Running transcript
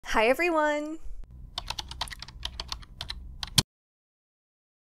Hi everyone!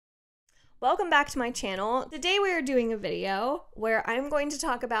 Welcome back to my channel. Today we are doing a video where I'm going to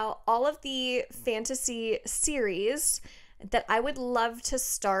talk about all of the fantasy series that I would love to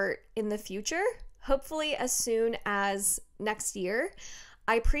start in the future, hopefully as soon as next year.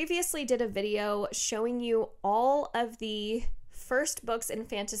 I previously did a video showing you all of the first books in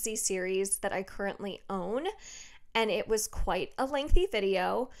fantasy series that I currently own, and it was quite a lengthy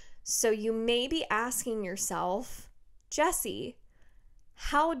video, so you may be asking yourself, Jessie,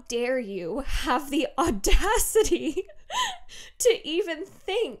 how dare you have the audacity to even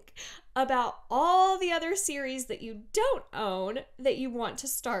think about all the other series that you don't own that you want to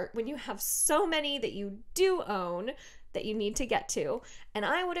start when you have so many that you do own that you need to get to? And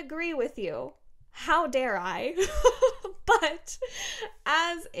I would agree with you. How dare I? But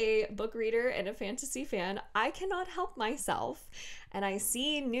as a book reader and a fantasy fan, I cannot help myself. And I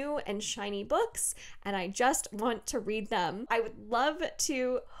see new and shiny books and I just want to read them. I would love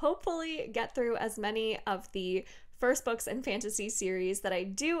to hopefully get through as many of the first books in fantasy series that I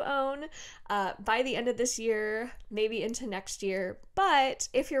do own by the end of this year, maybe into next year. But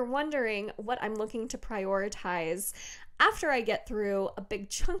if you're wondering what I'm looking to prioritize after I get through a big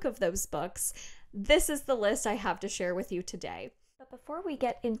chunk of those books, this is the list I have to share with you today. But before we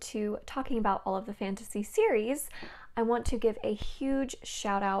get into talking about all of the fantasy series, I want to give a huge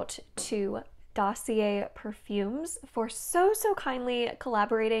shout out to Dossier Perfumes for so kindly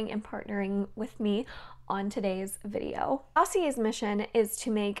collaborating and partnering with me on today's video. Dossier's mission is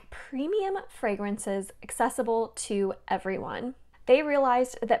to make premium fragrances accessible to everyone. They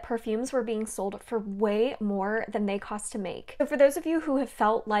realized that perfumes were being sold for way more than they cost to make. So for those of you who have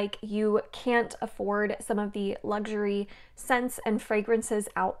felt like you can't afford some of the luxury scents and fragrances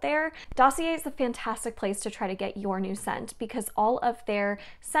out there, Dossier is a fantastic place to try to get your new scent because all of their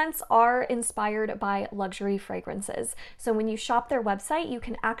scents are inspired by luxury fragrances. So when you shop their website, you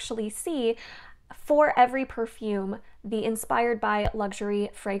can actually see for every perfume the inspired by luxury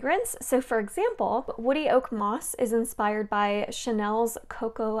fragrance. So for example, Woody Oak Moss is inspired by Chanel's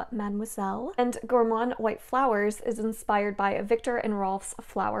Coco Mademoiselle, and Gourmand White Flowers is inspired by Viktor and Rolf's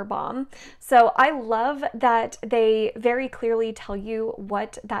Flower Bomb. So I love that they very clearly tell you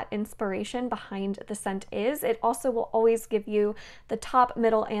what that inspiration behind the scent is. It also will always give you the top,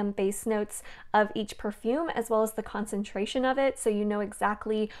 middle, and base notes of each perfume, as well as the concentration of it, so you know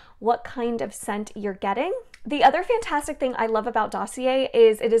exactly what kind of scent you're getting. The other fantastic thing I love about Dossier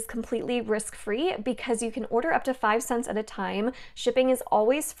is it is completely risk-free because you can order up to 5 cents at a time. Shipping is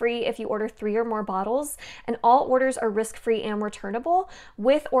always free if you order 3 or more bottles, and all orders are risk-free and returnable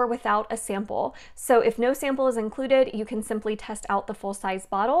with or without a sample. So if no sample is included, you can simply test out the full-size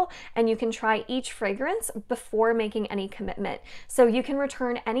bottle and you can try each fragrance before making any commitment. So you can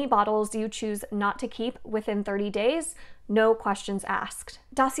return any bottles you choose not to keep within 30 days. No questions asked.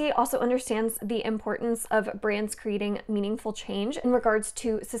 Dossier also understands the importance of brands creating meaningful change in regards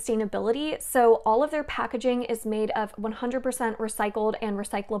to sustainability. So all of their packaging is made of 100% recycled and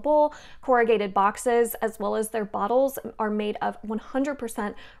recyclable corrugated boxes, as well as their bottles are made of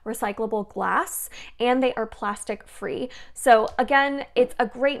 100% recyclable glass, and they are plastic free. So again, it's a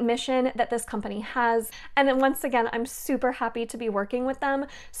great mission that this company has. And then once again, I'm super happy to be working with them.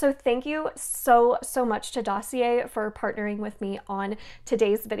 So thank you so much to Dossier for partnering with me on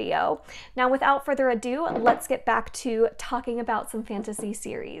today's video. Now, without further ado, let's get back to talking about some fantasy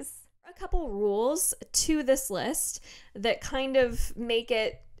series. A couple rules to this list that kind of make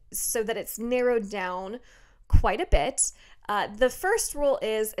it so that it's narrowed down quite a bit. The first rule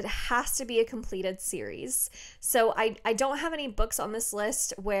is it has to be a completed series. So I don't have any books on this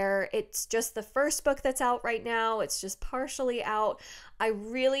list where it's just the first book that's out right now, it's just partially out. I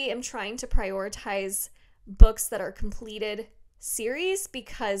really am trying to prioritize books that are completed series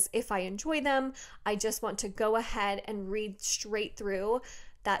because if I enjoy them, I just want to go ahead and read straight through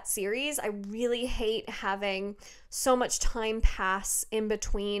that series. I really hate having so much time pass in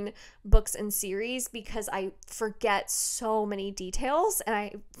between books and series because I forget so many details and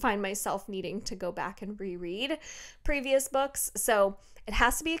I find myself needing to go back and reread previous books. So it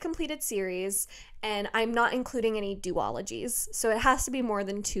has to be a completed series, and I'm not including any duologies. So it has to be more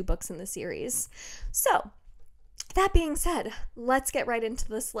than 2 books in the series. So that being said, let's get right into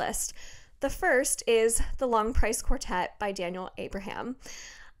this list. The first is The Long Price Quartet by Daniel Abraham.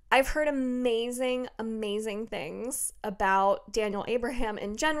 I've heard amazing things about Daniel Abraham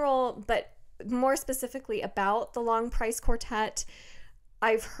in general, but more specifically about The Long Price Quartet.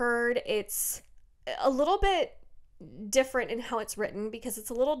 I've heard it's a little bit different in how it's written because it's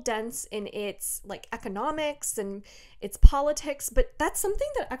a little dense in its like economics and its politics, but that's something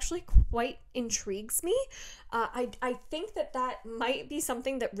that actually quite intrigues me. I think that might be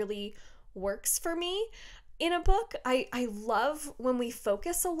something that really works for me in a book. I love when we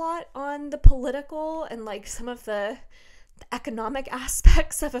focus a lot on the political and like some of the economic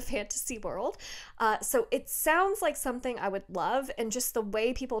aspects of a fantasy world. So it sounds like something I would love, and just the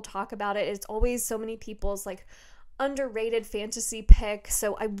way people talk about it, it's always so many people's like underrated fantasy pick.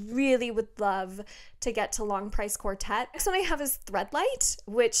 So I really would love to get to Long Price Quartet. Next one I have is Threadlight,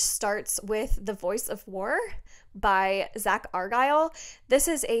 which starts with The Voice of War by Zach Argyle. This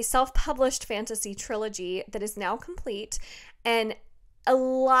is a self-published fantasy trilogy that is now complete, and a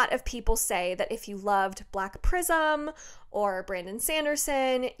lot of people say that if you loved Black Prism or Brandon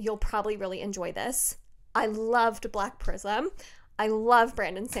Sanderson, you'll probably really enjoy this. I loved Black Prism. I love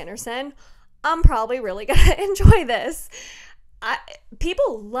Brandon Sanderson. I'm probably really gonna enjoy this.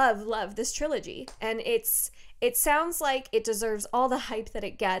 People love this trilogy, and it sounds like it deserves all the hype that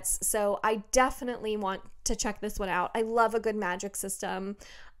it gets, so I definitely want to check this one out. I love a good magic system.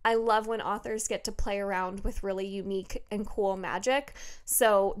 I love when authors get to play around with really unique and cool magic,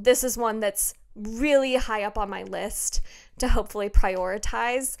 so this is one that's really high up on my list to hopefully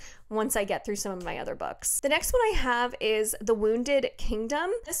prioritize once I get through some of my other books. The next one I have is The Wounded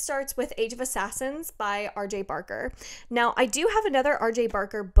Kingdom. This starts with Age of Assassins by R.J. Barker. Now, I do have another R.J.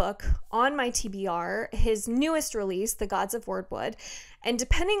 Barker book on my TBR, his newest release, The Gods of Wordwood, and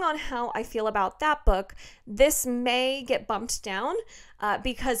depending on how I feel about that book, this may get bumped down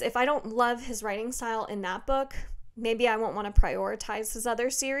because if I don't love his writing style in that book, maybe I won't want to prioritize his other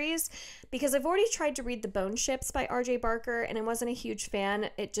series, because I've already tried to read The Bone Ships by R.J. Barker and I wasn't a huge fan.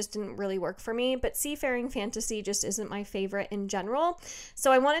 It just didn't really work for me, but seafaring fantasy just isn't my favorite in general.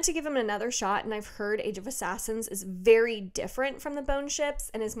 So I wanted to give him another shot, and I've heard Age of Assassins is very different from The Bone Ships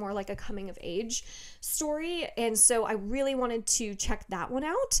and is more like a coming of age story, and so I really wanted to check that one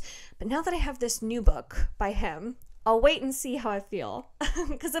out. But now that I have this new book by him, I'll wait and see how I feel,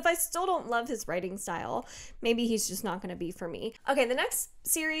 because if I still don't love his writing style, maybe he's just not going to be for me. Okay, the next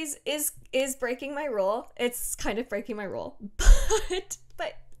series is breaking my rule. It's kind of breaking my rule,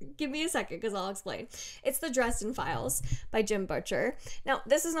 but give me a second because I'll explain. It's The Dresden Files by Jim Butcher. Now,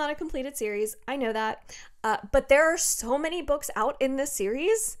 this is not a completed series. I know that, but there are so many books out in this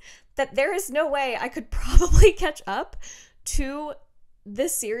series that there is no way I could probably catch up to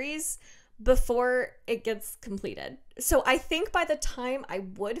this series before it gets completed. So I think by the time I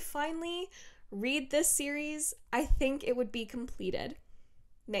would finally read this series, I think it would be completed.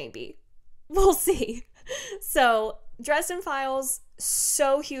 Maybe. We'll see. So Dresden Files,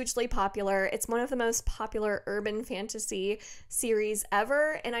 so hugely popular. It's one of the most popular urban fantasy series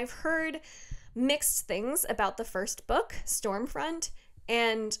ever, and I've heard mixed things about the first book, Stormfront,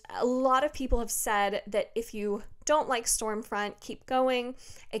 and a lot of people have said that if you don't like Stormfront, keep going.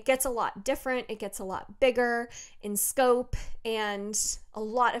 It gets a lot different. It gets a lot bigger in scope, and a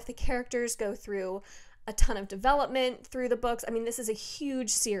lot of the characters go through a ton of development through the books. I mean, this is a huge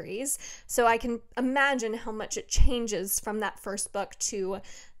series, so I can imagine how much it changes from that first book to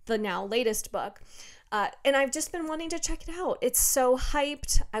the now latest book. And I've just been wanting to check it out. It's so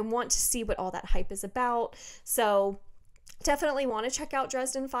hyped. I want to see what all that hype is about. So definitely want to check out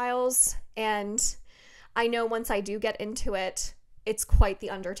Dresden Files, and I know once I do get into it, it's quite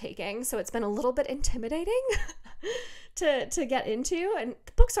the undertaking, so it's been a little bit intimidating to get into, and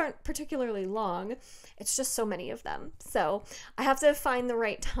the books aren't particularly long. It's just so many of them, so I have to find the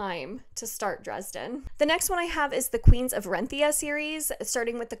right time to start Dresden. The next one I have is the Queens of Renthia series,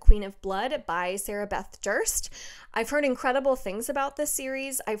 starting with The Queen of Blood by Sarah Beth Durst. I've heard incredible things about this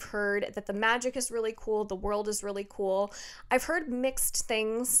series. I've heard that the magic is really cool, the world is really cool. I've heard mixed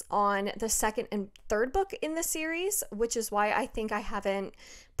things on the second and third book in the series, which is why I think I haven't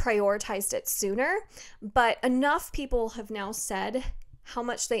prioritized it sooner. But enough people have now said how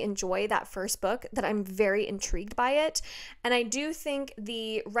much they enjoy that first book that I'm very intrigued by it. And I do think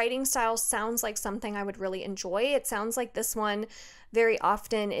the writing style sounds like something I would really enjoy. It sounds like this one very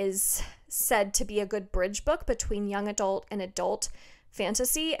often is said to be a good bridge book between young adult and adult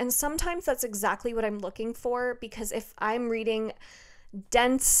fantasy. And sometimes that's exactly what I'm looking for, because if I'm reading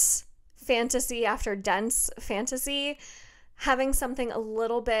dense fantasy after dense fantasy, having something a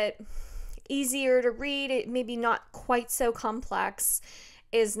little bit easier to read, maybe not quite so complex,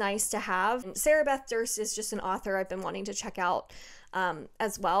 is nice to have. Sarah Beth Durst is just an author I've been wanting to check out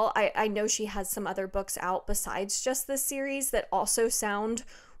as well. I know she has some other books out besides just this series that also sound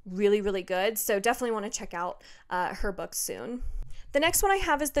really, really good, so definitely want to check out her books soon. The next one I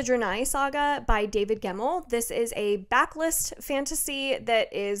have is the Drenai Saga by David Gemmell. This is a backlist fantasy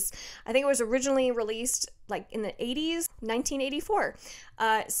that is, I think it was originally released like in the 80s, 1984.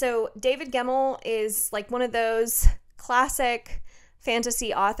 So David Gemmell is like one of those classic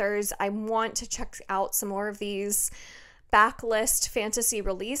fantasy authors. I want to check out some more of these backlist fantasy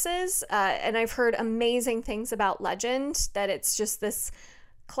releases, and I've heard amazing things about Legend, that it's just this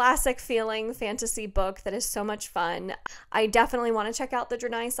classic feeling fantasy book that is so much fun. I definitely want to check out the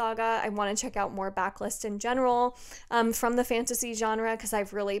Drenai Saga. I want to check out more backlist in general from the fantasy genre, because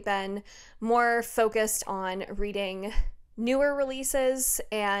I've really been more focused on reading newer releases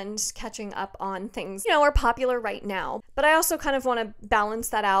and catching up on things, you know, are popular right now. But I also kind of want to balance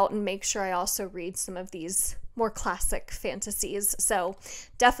that out and make sure I also read some of these more classic fantasies. So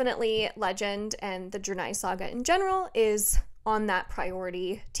definitely Legend and the Drenai Saga in general is on that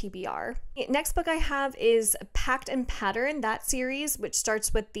priority TBR. Next book I have is Pact and Pattern, that series, which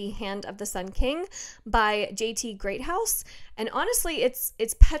starts with The Hand of the Sun King by J.T. Greathouse. And honestly, it's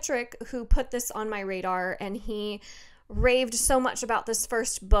Patrick who put this on my radar, and he raved so much about this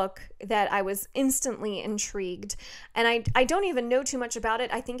first book that I was instantly intrigued. And I don't even know too much about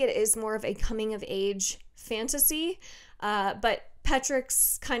it. I think it is more of a coming of age fantasy, but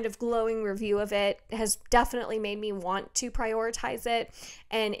Patrick's kind of glowing review of it has definitely made me want to prioritize it,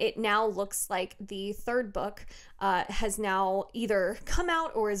 and it now looks like the third book has now either come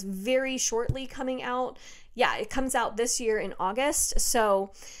out or is very shortly coming out. Yeah, it comes out this year in August,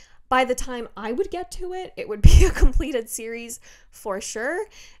 so by the time I would get to it, it would be a completed series for sure,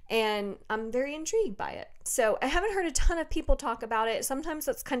 and I'm very intrigued by it. So I haven't heard a ton of people talk about it. Sometimes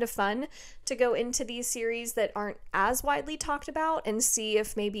it's kind of fun to go into these series that aren't as widely talked about and see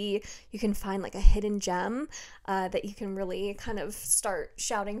if maybe you can find like a hidden gem that you can really kind of start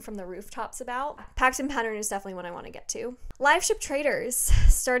shouting from the rooftops about. Pact and Pattern is definitely one I want to get to. Live Ship Traders,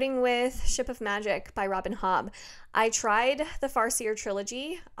 starting with Ship of Magic by Robin Hobb. I tried the Farseer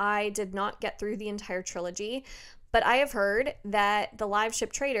trilogy. I did not get through the entire trilogy, but I have heard that the Live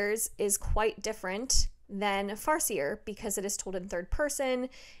Ship Traders is quite different than Farseer because it is told in third person.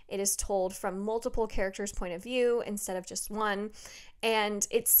 It is told from multiple characters' point of view instead of just one. And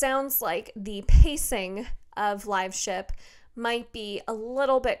it sounds like the pacing of Live Ship might be a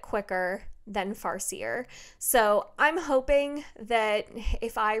little bit quicker than Farseer. So I'm hoping that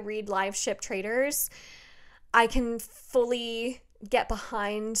if I read Live Ship Traders, I can fully get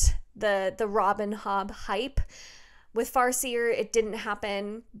behind the Robin Hobb hype. With Farseer, it didn't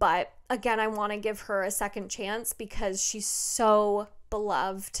happen, but again, I want to give her a second chance because she's so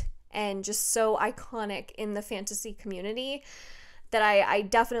beloved and just so iconic in the fantasy community that I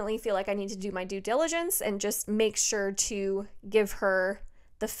definitely feel like I need to do my due diligence and just make sure to give her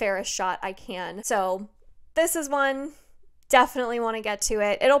the fairest shot I can. So this is one, definitely want to get to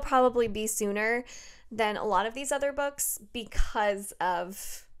it. It'll probably be sooner than a lot of these other books because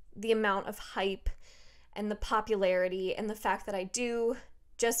of the amount of hype and the popularity and the fact that I do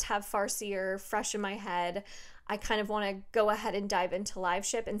just have Farseer fresh in my head. I kind of want to go ahead and dive into Live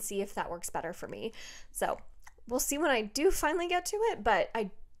Ship and see if that works better for me. So we'll see when I do finally get to it, but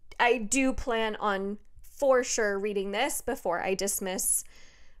I do plan on for sure reading this before I dismiss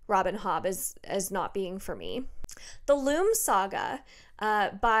Robin Hobb as not being for me. The Loom Saga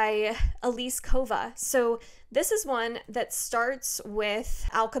by Elise Kova. So this is one that starts with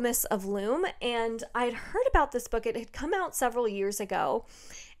Alchemists of Loom, and I'd heard about this book. It had come out several years ago,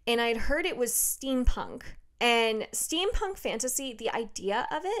 and I'd heard it was steampunk. And steampunk fantasy, the idea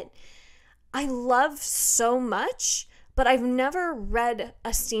of it, I love so much, but I've never read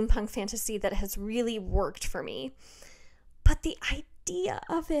a steampunk fantasy that has really worked for me. But the idea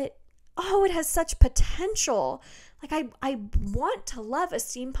of it, oh, it has such potential. Like I want to love a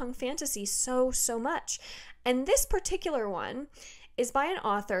steampunk fantasy so much. And this particular one is by an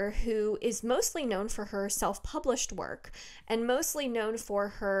author who is mostly known for her self-published work and mostly known for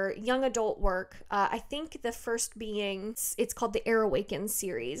her young adult work. I think the first being, it's called the Air Awakens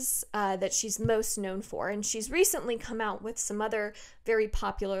series that she's most known for. And she's recently come out with some other very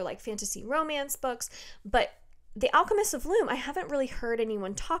popular like fantasy romance books, but The Alchemist of Loom, I haven't really heard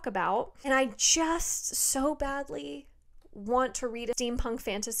anyone talk about, and I just so badly want to read a steampunk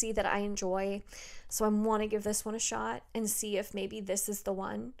fantasy that I enjoy, so I want to give this one a shot and see if maybe this is the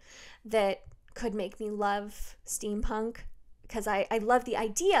one that could make me love steampunk, because I love the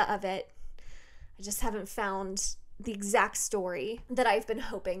idea of it. I just haven't found the exact story that I've been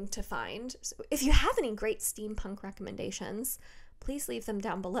hoping to find. So if you have any great steampunk recommendations, please leave them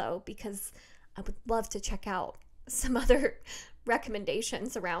down below, because I would love to check out some other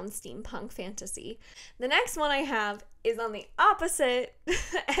recommendations around steampunk fantasy. The next one I have is on the opposite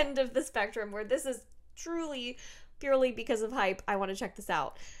end of the spectrum, where this is truly purely because of hype. I want to check this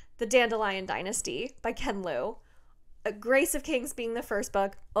out. The Dandelion Dynasty by Ken Liu. Grace of Kings being the first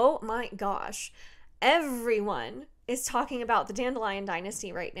book. Oh my gosh. Everyone is talking about the Dandelion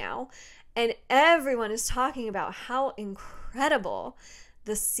Dynasty right now, and everyone is talking about how incredible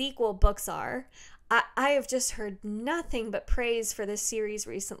the sequel books are. I have just heard nothing but praise for this series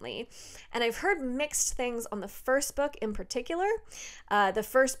recently, and I've heard mixed things on the first book in particular. The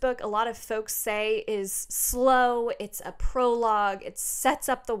first book, a lot of folks say, is slow. It's a prologue. It sets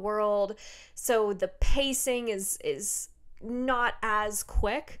up the world, so the pacing is not as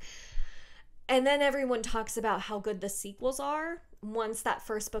quick. And then everyone talks about how good the sequels are once that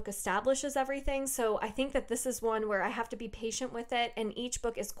first book establishes everything. So I think that this is one where I have to be patient with it, and each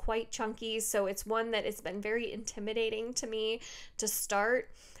book is quite chunky, so it's one that has been very intimidating to me to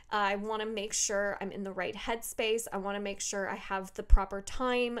start. I want to make sure I'm in the right headspace. I want to make sure I have the proper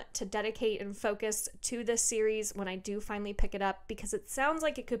time to dedicate and focus to this series when I do finally pick it up, because it sounds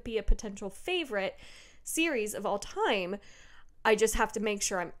like it could be a potential favorite series of all time. I just have to make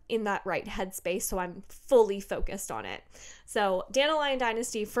sure I'm in that right headspace so I'm fully focused on it. So Dandelion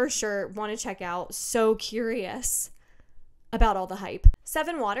Dynasty for sure, want to check out. So curious about all the hype.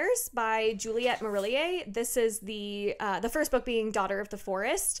 Seven Waters by Juliette Marillier. This is the first book being Daughter of the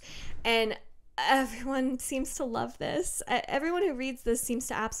Forest, and everyone seems to love this. Everyone who reads this seems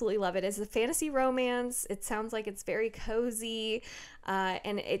to absolutely love it. It's a fantasy romance. It sounds like it's very cozy,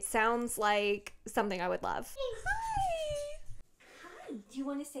 and it sounds like something I would love. Do you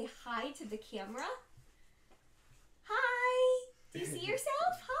want to say hi to the camera? Hi! Do you see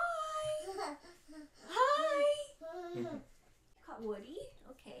yourself? Hi! Hi! You got Woody?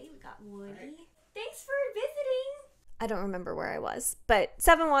 Okay, we got Woody. Thanks for visiting! I don't remember where I was, but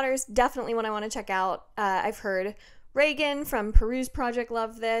Seven Waters, definitely one I want to check out. I've heard Reagan from Peruse Project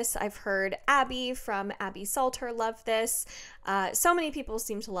love this. I've heard Abby from Abby Salter love this. So many people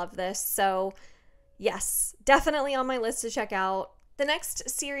seem to love this, so yes, definitely on my list to check out. The next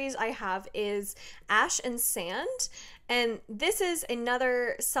series I have is Ash and Sand, and this is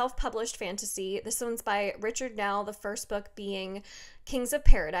another self-published fantasy. This one's by Richard Nell, the first book being Kings of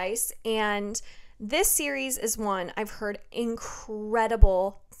Paradise, and this series is one I've heard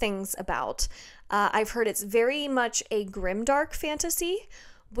incredible things about. I've heard it's very much a grimdark fantasy,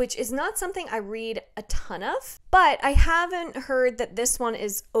 which is not something I read a ton of, but I haven't heard that this one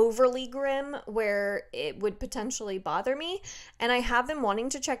is overly grim where it would potentially bother me, and I have been wanting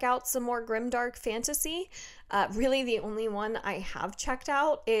to check out some more grimdark fantasy. Really the only one I have checked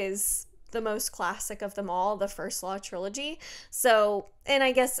out is the most classic of them all, the First Law trilogy. So, and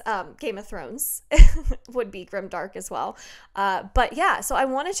I guess Game of Thrones would be grimdark as well. But yeah, so I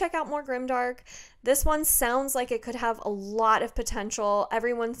want to check out more grimdark. This one sounds like it could have a lot of potential.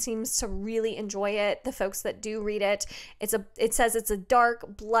 Everyone seems to really enjoy it. The folks that do read it, it says it's a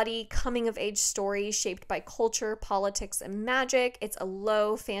dark, bloody, coming-of-age story shaped by culture, politics, and magic. It's a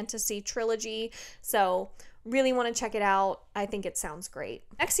low fantasy trilogy, so really want to check it out. I think it sounds great.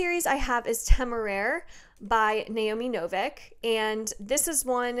 Next series I have is Temeraire by Naomi Novik, and this is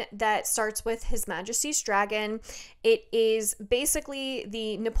one that starts with His Majesty's Dragon. It is basically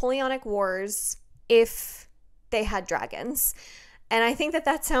the Napoleonic Wars if they had dragons. And I think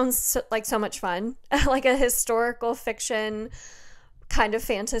that sounds like so much fun, like a historical fiction kind of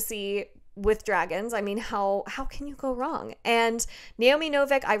fantasy with dragons. I mean, how can you go wrong? And Naomi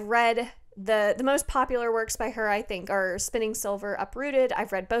Novik, I've read the most popular works by her, I think, are Spinning Silver, Uprooted.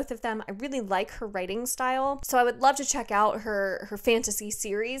 I've read both of them. I really like her writing style, so I would love to check out her fantasy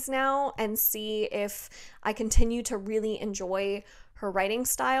series now and see if I continue to really enjoy her writing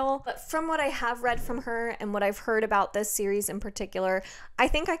style. But from what I have read from her and what I've heard about this series in particular, I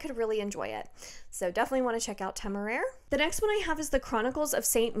think I could really enjoy it. So definitely want to check out Temeraire. The next one I have is The Chronicles of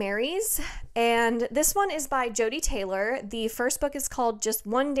St. Mary's, and this one is by Jodi Taylor. The first book is called Just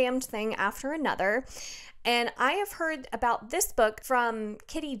One Damned Thing After Another. And I have heard about this book from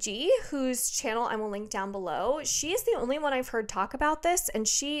Kitty G, whose channel I will link down below. She is the only one I've heard talk about this, and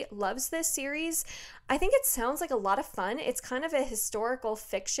she loves this series. I think it sounds like a lot of fun. It's kind of a historical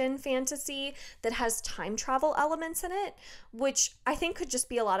fiction fantasy that has time travel elements in it, which I think could just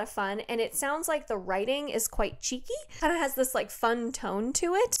be a lot of fun. And it sounds like the writing is quite cheeky, kind of has this like fun tone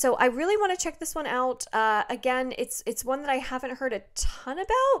to it. So I really want to check this one out. Again, it's one that I haven't heard a ton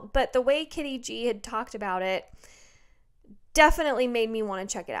about, but the way Kitty G had talked about it definitely made me want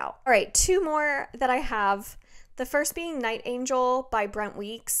to check it out. All right, two more that I have. The first being Night Angel by Brent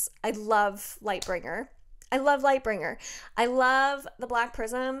Weeks. I love Lightbringer. I love Lightbringer. I love The Black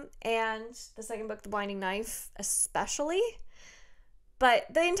Prism and the second book, The Blinding Knife, especially.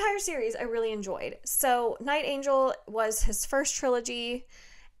 But the entire series I really enjoyed. So Night Angel was his first trilogy,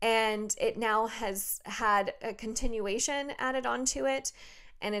 and it now has had a continuation added onto it,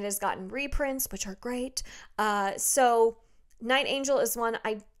 and it has gotten reprints, which are great. So Night Angel is one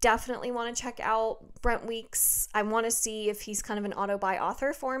I definitely want to check out. Brent Weeks, I want to see if he's kind of an auto-buy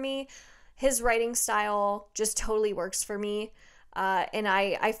author for me. His writing style just totally works for me, and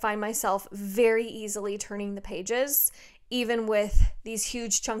I find myself very easily turning the pages. Even with these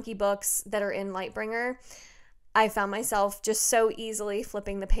huge chunky books that are in Lightbringer, I found myself just so easily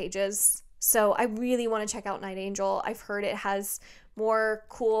flipping the pages. So I really want to check out Night Angel. I've heard it has more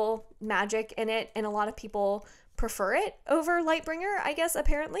cool magic in it, and a lot of people prefer it over Lightbringer, I guess,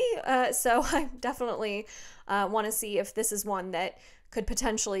 apparently. So I definitely want to see if this is one that could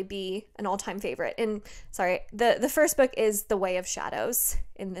potentially be an all-time favorite. And sorry, the first book is The Way of Shadows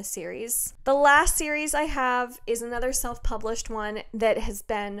in this series. The last series I have is another self-published one that has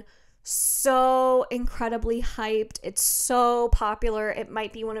been so incredibly hyped. It's so popular. It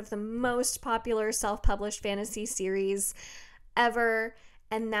might be one of the most popular self-published fantasy series ever,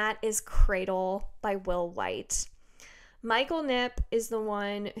 and that is Cradle by Will White. Michael Knipp is the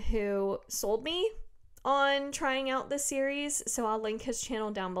one who sold me on trying out this series, so I'll link his channel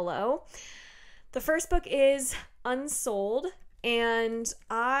down below. The first book is Unsold, and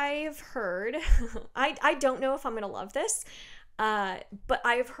I've heard, I don't know if I'm going to love this, but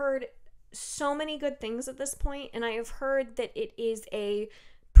I've heard so many good things at this point, and I have heard that it is a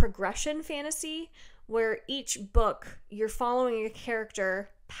progression fantasy where each book you're following a character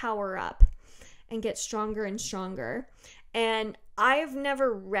power up and get stronger and stronger. And I've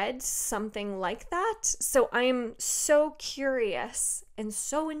never read something like that, so I'm so curious and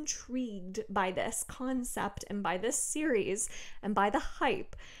so intrigued by this concept and by this series and by the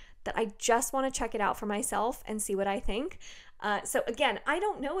hype that I just want to check it out for myself and see what I think. So again, I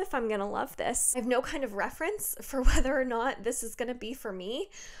don't know if I'm going to love this. I have no kind of reference for whether or not this is going to be for me,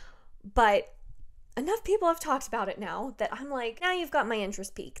 but enough people have talked about it now that I'm like, now you've got my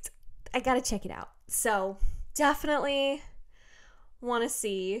interest peaked. I got to check it out. So definitely want to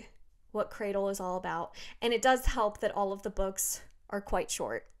see what Cradle is all about. And it does help that all of the books are quite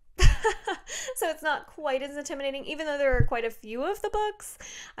short. So it's not quite as intimidating, even though there are quite a few of the books.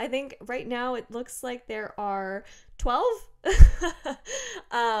 I think right now it looks like there are 12.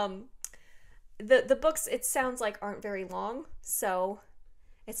 The books, it sounds like, aren't very long, so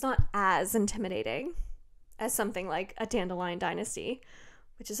it's not as intimidating as something like A Dandelion Dynasty,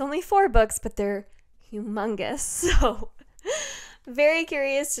 which is only 4 books, but they're humongous. So very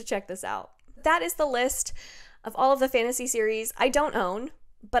curious to check this out. That is the list of all of the fantasy series I don't own,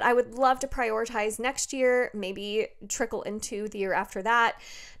 but I would love to prioritize next year, maybe trickle into the year after that.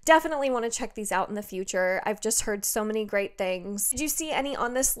 Definitely want to check these out in the future. I've just heard so many great things. Did you see any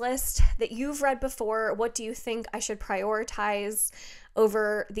on this list that you've read before? What do you think I should prioritize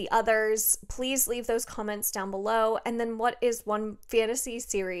over the others? Please leave those comments down below. And then what is one fantasy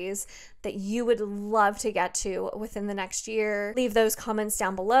series that you would love to get to within the next year? Leave those comments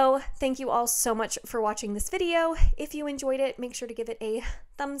down below. Thank you all so much for watching this video. If you enjoyed it, make sure to give it a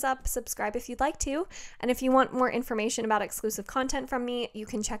thumbs up, subscribe if you'd like to. And if you want more information about exclusive content from me, you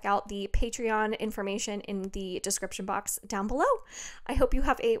can check out the Patreon information in the description box down below. I hope you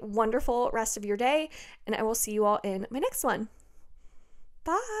have a wonderful rest of your day, and I will see you all in my next one.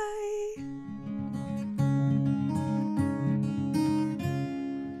 Bye.